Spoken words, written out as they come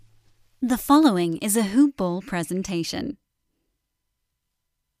The following is a Hoop Ball presentation.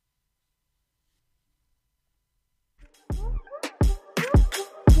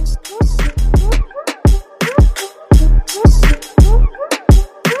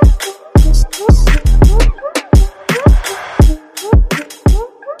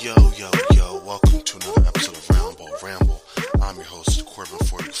 Yo, welcome to another episode of Round Ball Ramble. I'm your host, Corbin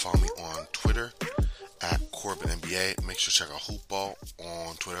Ford. You can follow me on Twitter at CorbinNBA. Make sure to check out Hoop Ball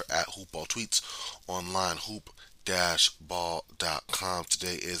on Twitter at HoopBallTweets, online hoop-ball.com.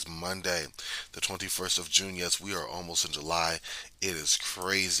 Today is Monday, the 21st of June. Yes, we are almost in July. It is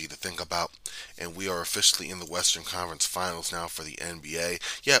crazy to think about, and we are officially in the Western Conference Finals now for the NBA.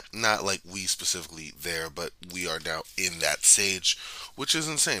 Yep, not like we specifically there, but we are now in that stage, which is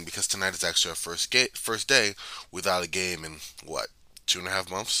insane because tonight is actually our first day without a game in, 2.5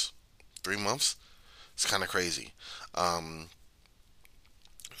 months? 3 months? It's kind of crazy.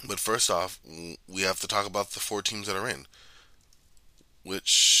 But first off, we have to talk about the 4 teams that are in,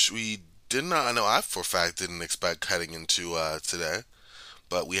 which we did not, I know I for a fact didn't expect heading into today.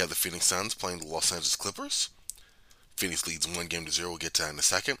 But we have the Phoenix Suns playing the Los Angeles Clippers. Phoenix leads 1-0. We'll get to that in a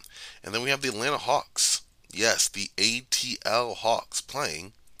second. And then we have the Atlanta Hawks. Yes, the ATL Hawks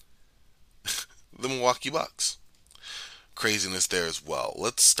playing the Milwaukee Bucks. Craziness there as well.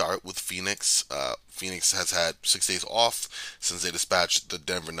 Let's start with Phoenix. Phoenix has had 6 days off since they dispatched the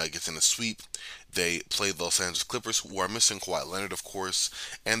Denver Nuggets in a sweep. They played the Los Angeles Clippers, who are missing Kawhi Leonard, of course,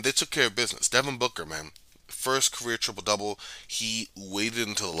 and they took care of business. Devin Booker, man, first career triple-double. He waited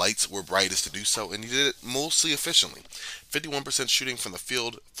until the lights were brightest to do so, and he did it mostly efficiently. 51% shooting from the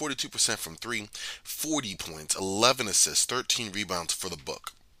field, 42% from three, 40 points, 11 assists, 13 rebounds for the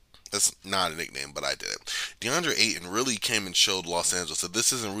book. That's not a nickname, but I did it. DeAndre Ayton really came and showed Los Angeles that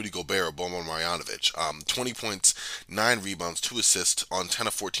this isn't Rudy Gobert or Boban Marjanovic. 20 points, 9 rebounds, 2 assists on 10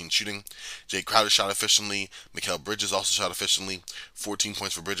 of 14 shooting. Jay Crowder shot efficiently. Mikal Bridges also shot efficiently. 14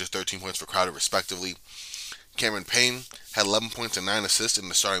 points for Bridges, 13 points for Crowder, respectively. Cameron Payne had 11 points and 9 assists in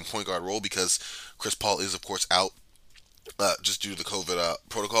the starting point guard role because Chris Paul is, of course, out just due to the COVID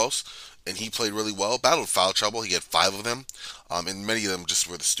protocols. And he played really well. Battled foul trouble. He had 5 of them. And many of them just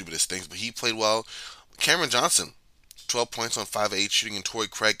were the stupidest things. But he played well. Cameron Johnson, 12 points on 5 of 8 shooting. And Torrey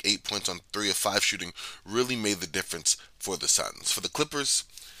Craig, 8 points on 3 of 5 shooting. Really made the difference for the Suns. For the Clippers,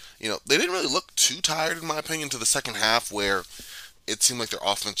 they didn't really look too tired, in my opinion, to the second half, where it seemed like their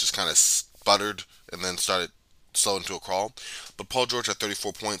offense just kind of sputtered and then started slowing to a crawl. But Paul George had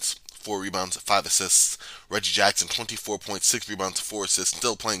 34 points. 4 rebounds, 5 assists. Reggie Jackson, 24 points, 6 rebounds, 4 assists.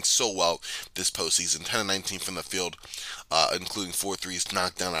 Still playing so well this postseason. 10 of 19 from the field, including 4 threes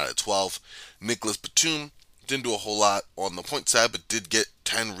knocked down out of 12. Nicholas Batum didn't do a whole lot on the point side, but did get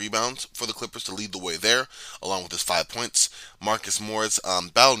 10 rebounds for the Clippers to lead the way there, along with his 5 points. Marcus Morris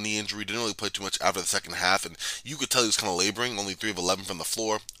battled knee injury, didn't really play too much after the second half, and you could tell he was kind of laboring. Only 3 of 11 from the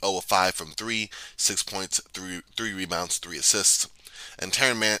floor, 0 of 5 from 3, 6 points, 3 rebounds, 3 assists. And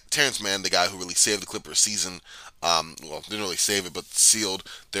Terrence Mann, the guy who really saved the Clippers season, didn't really save it, but sealed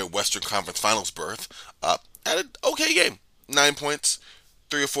their Western Conference Finals berth, had an okay game. 9 points,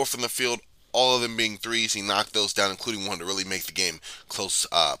 3 or 4 from the field, all of them being threes. He knocked those down, including one to really make the game close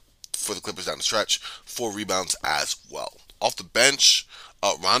for the Clippers down the stretch. 4 rebounds as well. Off the bench,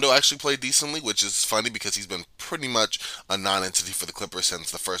 Rondo actually played decently, which is funny because he's been pretty much a non-entity for the Clippers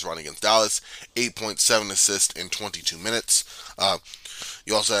since the first round against Dallas. 8.7 assists in 22 minutes.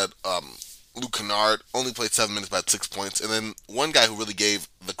 You also had Luke Kennard, only played 7 minutes, about 6 points. And then one guy who really gave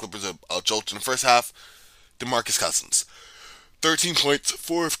the Clippers a jolt in the first half, DeMarcus Cousins. 13 points,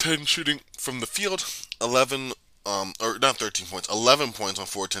 4 of 10 shooting from the field, 11 points on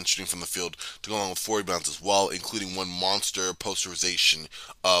 4 of 10 shooting from the field to go along with 4 rebounds as well, including one monster posterization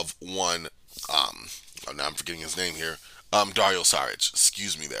of one, now I'm forgetting his name here, Dario Saric,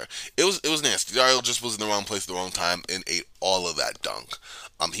 excuse me there. It was nasty. Dario just was in the wrong place at the wrong time and ate all of that dunk.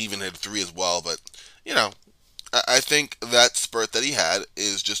 He even hit a 3 as well, but, I think that spurt that he had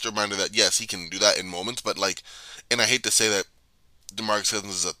is just a reminder that, yes, he can do that in moments, but, and I hate to say that DeMarcus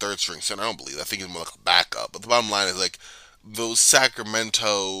Cousins is a third string center. I don't believe that. I think he's more like a backup. But the bottom line is, those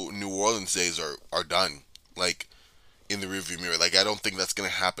Sacramento, New Orleans days are done, in the rearview mirror. I don't think that's going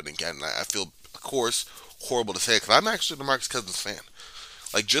to happen again. I feel, of course, horrible to say it, because I'm actually a DeMarcus Cousins fan.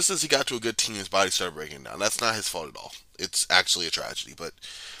 Just as he got to a good team, his body started breaking down. That's not his fault at all. It's actually a tragedy, but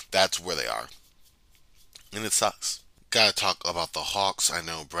that's where they are. And it sucks. Gotta talk about the Hawks. I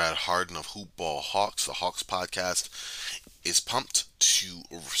know Brad Harden of Hoop Ball Hawks, the Hawks podcast, is pumped to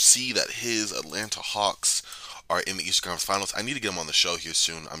see that his Atlanta Hawks are in the Eastern Conference Finals. I need to get him on the show here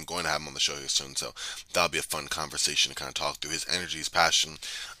soon. I'm going to have him on the show here soon, so that'll be a fun conversation to kind of talk through his energy, his passion.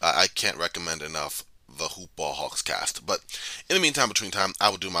 I can't recommend enough the Hoop Ball Hawks cast. But in the meantime, between time, I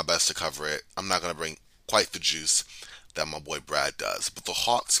will do my best to cover it. I'm not going to bring quite the juice that my boy Brad does. But the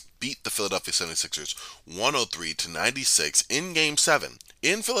Hawks beat the Philadelphia 76ers 103-96 in Game 7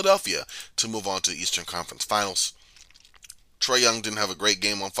 in Philadelphia to move on to the Eastern Conference Finals. Trae Young didn't have a great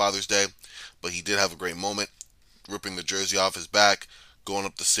game on Father's Day, but he did have a great moment, ripping the jersey off his back, going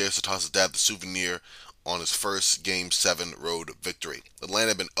up the stairs to toss his dad the souvenir on his first Game 7 road victory. Atlanta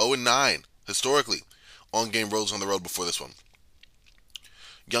had been 0-9 historically on game roads on the road before this one.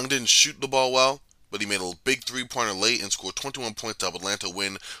 Young didn't shoot the ball well, but he made a big three-pointer late and scored 21 points to help Atlanta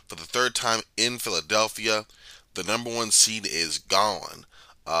win for the third time in Philadelphia. The number one seed is gone.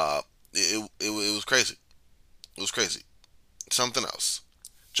 It was crazy. It was crazy. Something else.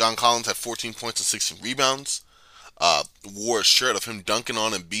 John Collins had 14 points and 16 rebounds. Wore a shirt of him dunking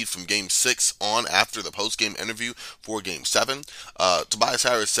on Embiid from Game 6 on after the post-game interview for Game 7. Tobias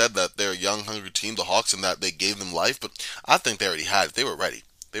Harris said that they're a young, hungry team, the Hawks, and that they gave them life, but I think they already had it. They were ready.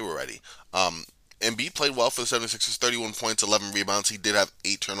 Embiid played well for the 76ers, 31 points, 11 rebounds. He did have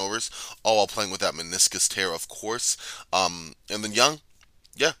 8 turnovers, all while playing with that meniscus tear, of course. And then Young,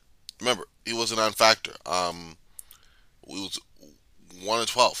 yeah, remember, he was a non-factor. He was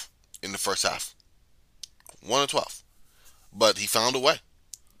 1-12 in the first half. 1-12. But he found a way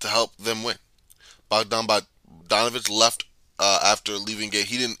to help them win. Bogdan Bogdanovic left after leaving game.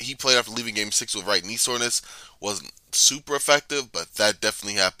 He played after leaving Game 6 with right knee soreness. Wasn't super effective, but that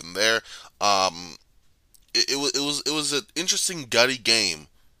definitely happened there. It was an interesting gutty game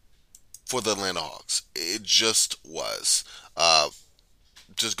for the Atlanta Hawks. It just was.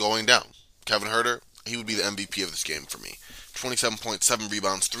 Just going down. Kevin Huerter, he would be the MVP of this game for me. 27 points, 7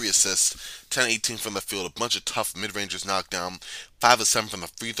 rebounds, 3 assists, 10-18 from the field, a bunch of tough mid-rangers knocked down, 5 of 7 from the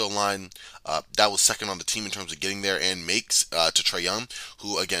free throw line. That was second on the team in terms of getting there and makes to Trae Young,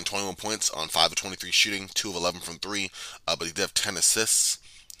 who, again, 21 points on 5 of 23 shooting, 2 of 11 from 3, but he did have 10 assists.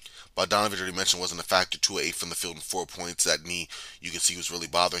 Bogdanovic, already mentioned, wasn't a factor, 2 of 8 from the field and 4 points. That knee, you can see, was really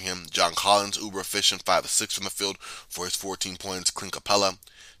bothering him. John Collins, uber efficient, 5 of 6 from the field for his 14 points. Clint Capella,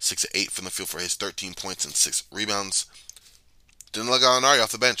 6 of 8 from the field for his 13 points and 6 rebounds. Danilo Gallinari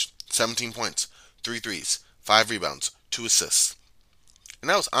off the bench, 17 points, 3 threes, 5 rebounds, 2 assists. And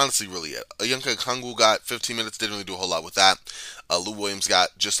that was honestly really it. Onyeka Okongwu got 15 minutes, didn't really do a whole lot with that. Lou Williams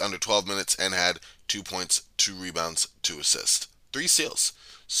got just under 12 minutes and had 2 points, 2 rebounds, 2 assists. 3 steals.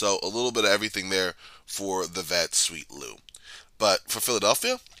 So a little bit of everything there for the vet, Sweet Lou. But for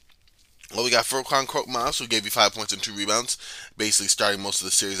Philadelphia, well, we got Furkan Korkmaz, who gave you 5 points and 2 rebounds, basically starting most of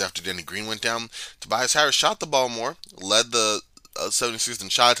the series after Danny Green went down. Tobias Harris shot the ball more, led the 76ers in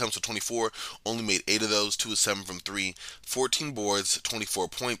shot attempts with 24, only made 8 of those, 2 of 7 from 3, 14 boards, 24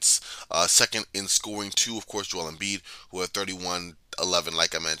 points. Second in scoring, 2, of course, Joel Embiid, who had 31, 11,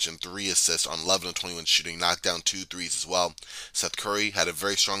 like I mentioned, 3 assists on 11 of 21 shooting, knocked down 2 threes as well. Seth Curry had a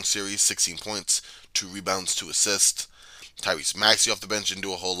very strong series, 16 points, 2 rebounds, 2 assists. Tyrese Maxey off the bench didn't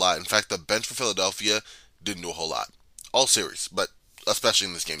do a whole lot. In fact, the bench for Philadelphia didn't do a whole lot. All series, but especially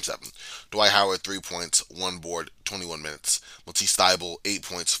in this Game 7. Dwight Howard, 3 points, 1 board, 21 minutes. Matisse Thybulle, 8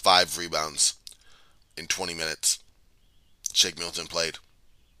 points, 5 rebounds in 20 minutes. Shake Milton played.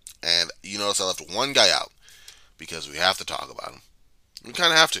 And you notice I left one guy out because we have to talk about him. We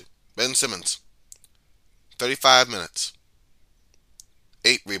kind of have to. Ben Simmons, 35 minutes,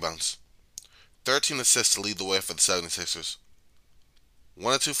 8 rebounds, 13 assists to lead the way for the 76ers.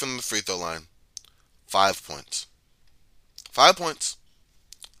 1 or 2 from the free throw line. 5 points. 5 points.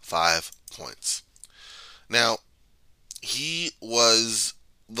 5 points. Now, he was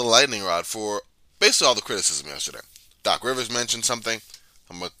the lightning rod for basically all the criticism yesterday. Doc Rivers mentioned something.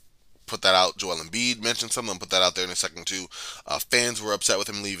 I'm going to put that out. Joel Embiid mentioned something. I'm going to put that out there in a second, too. Fans were upset with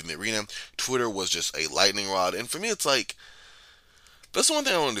him leaving the arena. Twitter was just a lightning rod. And for me, it's like, that's the one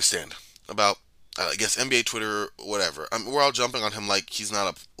thing I don't understand about, I guess, NBA Twitter, whatever. We're all jumping on him like he's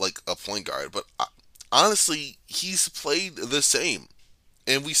not a point guard. But honestly, he's played the same.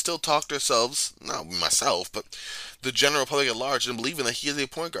 And we still talk to ourselves, not myself, but the general public at large, and believing that he is a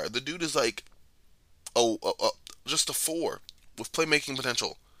point guard. The dude is like, just a 4 with playmaking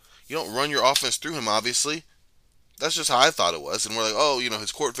potential. You don't run your offense through him, obviously. That's just how I thought it was. And we're like,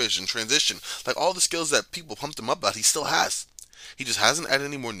 his court vision, transition, like all the skills that people pumped him up about, he still has. He just hasn't added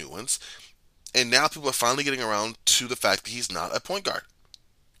any more new ones. And now people are finally getting around to the fact that he's not a point guard.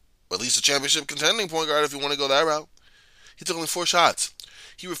 Or at least a championship contending point guard if you want to go that route. He took only 4 shots.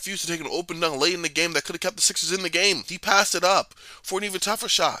 He refused to take an open dunk late in the game that could have kept the Sixers in the game. He passed it up for an even tougher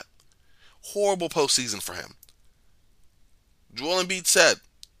shot. Horrible postseason for him. Joel Embiid said,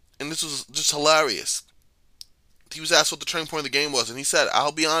 and this was just hilarious. He was asked what the turning point of the game was, and he said,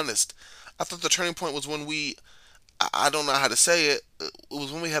 "I'll be honest. I thought the turning point was when I don't know how to say it. It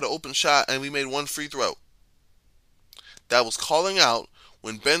was when we had an open shot and we made one free throw. That was calling out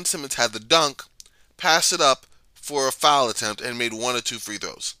when Ben Simmons had the dunk, passed it up for a foul attempt, and made one or two free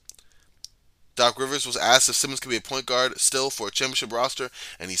throws." Doc Rivers was asked if Simmons could be a point guard still for a championship roster,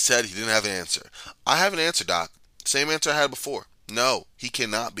 and he said he didn't have an answer. I have an answer, Doc. Same answer I had before. No, he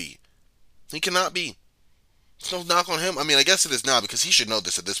cannot be. He cannot be. It's no knock on him. I mean, I guess it is now because he should know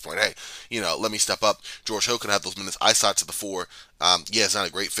this at this point. Hey, let me step up. George Hill could have those minutes. I saw it to the four. Yeah, it's not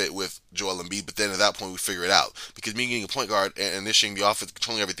a great fit with Joel Embiid, but then at that point we figure it out. Because me getting a point guard and initiating the offense,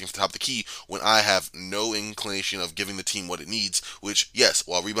 controlling everything from the top of the key, when I have no inclination of giving the team what it needs, which, yes,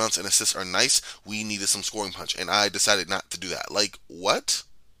 while rebounds and assists are nice, we needed some scoring punch, and I decided not to do that. Like, what?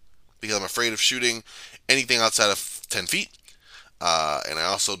 Because I'm afraid of shooting anything outside of 10 feet. And I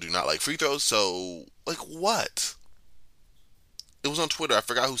also do not like free throws, so, like, what? It was on Twitter. I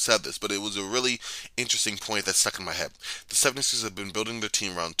forgot who said this, but it was a really interesting point that stuck in my head. The 76ers have been building their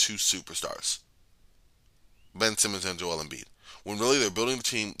team around two superstars, Ben Simmons and Joel Embiid. When really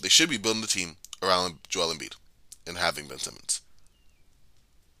they should be building the team around Joel Embiid and having Ben Simmons.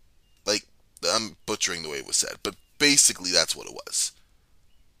 Like, I'm butchering the way it was said, but basically that's what it was.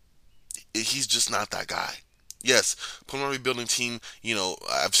 He's just not that guy. Yes, put him on a rebuilding team.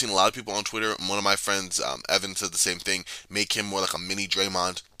 I've seen a lot of people on Twitter. One of my friends, Evan, said the same thing. Make him more like a mini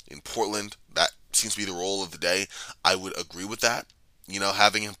Draymond in Portland. That seems to be the role of the day. I would agree with that.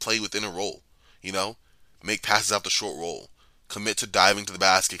 Having him play within a role. Make passes out the short roll. Commit to diving to the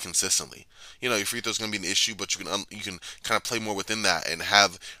basket consistently. Your free throw is going to be an issue, but you can kind of play more within that and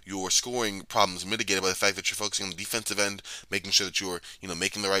have your scoring problems mitigated by the fact that you're focusing on the defensive end, making sure that you're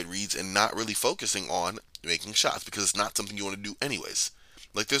making the right reads and not really focusing on making shots because it's not something you want to do anyways.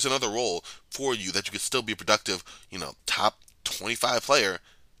 Like, there's another role for you that you could still be a productive, top 25 player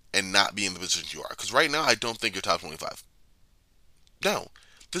and not be in the position you are. Because right now, I don't think you're top 25. No.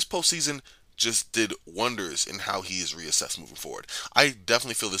 This postseason just did wonders in how he is reassessed moving forward. I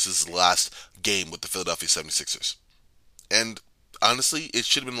definitely feel this is the last game with the Philadelphia 76ers. And honestly, it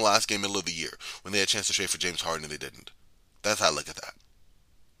should have been the last game middle of the year when they had a chance to trade for James Harden and they didn't. That's how I look at that.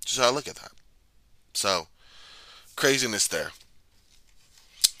 Just how I look at that. So, craziness there.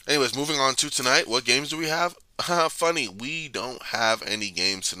 Anyways, moving on to tonight. What games do we have? Funny, we don't have any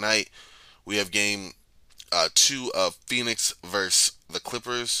games tonight. We have game 2 of Phoenix versus the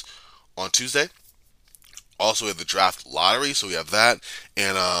Clippers on Tuesday. Also, we have the draft lottery, so we have that.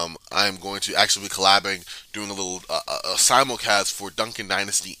 And I'm going to actually be collabing, doing a little a simulcast for Duncan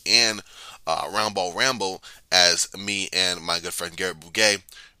Dynasty and Roundball Ramble as me and my good friend Garrett Bouguet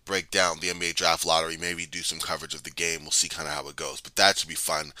break down the NBA draft lottery, maybe do some coverage of the game. We'll see kind of how it goes. But that should be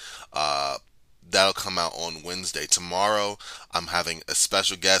fun. That'll come out on Wednesday. Tomorrow, I'm having a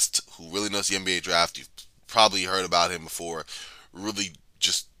special guest who really knows the NBA draft. You've probably heard about him before. Really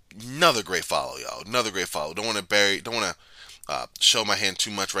just another great follow, y'all. Another great follow. Don't want to show my hand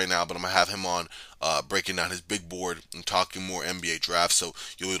too much right now, but I'm going to have him on breaking down his big board and talking more NBA draft. So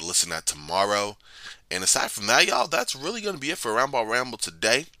you'll be able to listen to that tomorrow. And aside from that, y'all, that's really going to be it for Roundball Ramble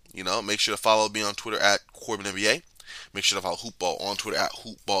today. Make sure to follow me on Twitter at CorbinNBA. Make sure to follow Hoopball on Twitter at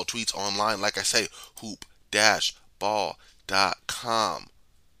HoopBallTweets online. Like I say, hoop-ball.com.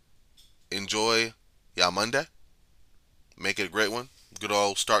 Enjoy y'all Monday. Make it a great one. Good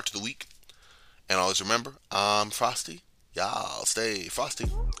old start to the week. And always remember, I'm Frosty. Y'all stay frosty.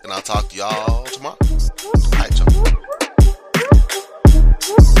 And I'll talk to y'all tomorrow. All right, y'all.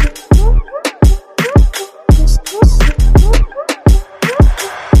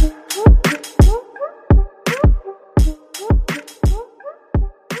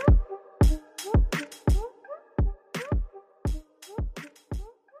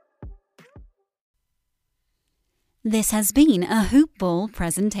 This has been a Hoop Ball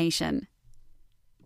presentation.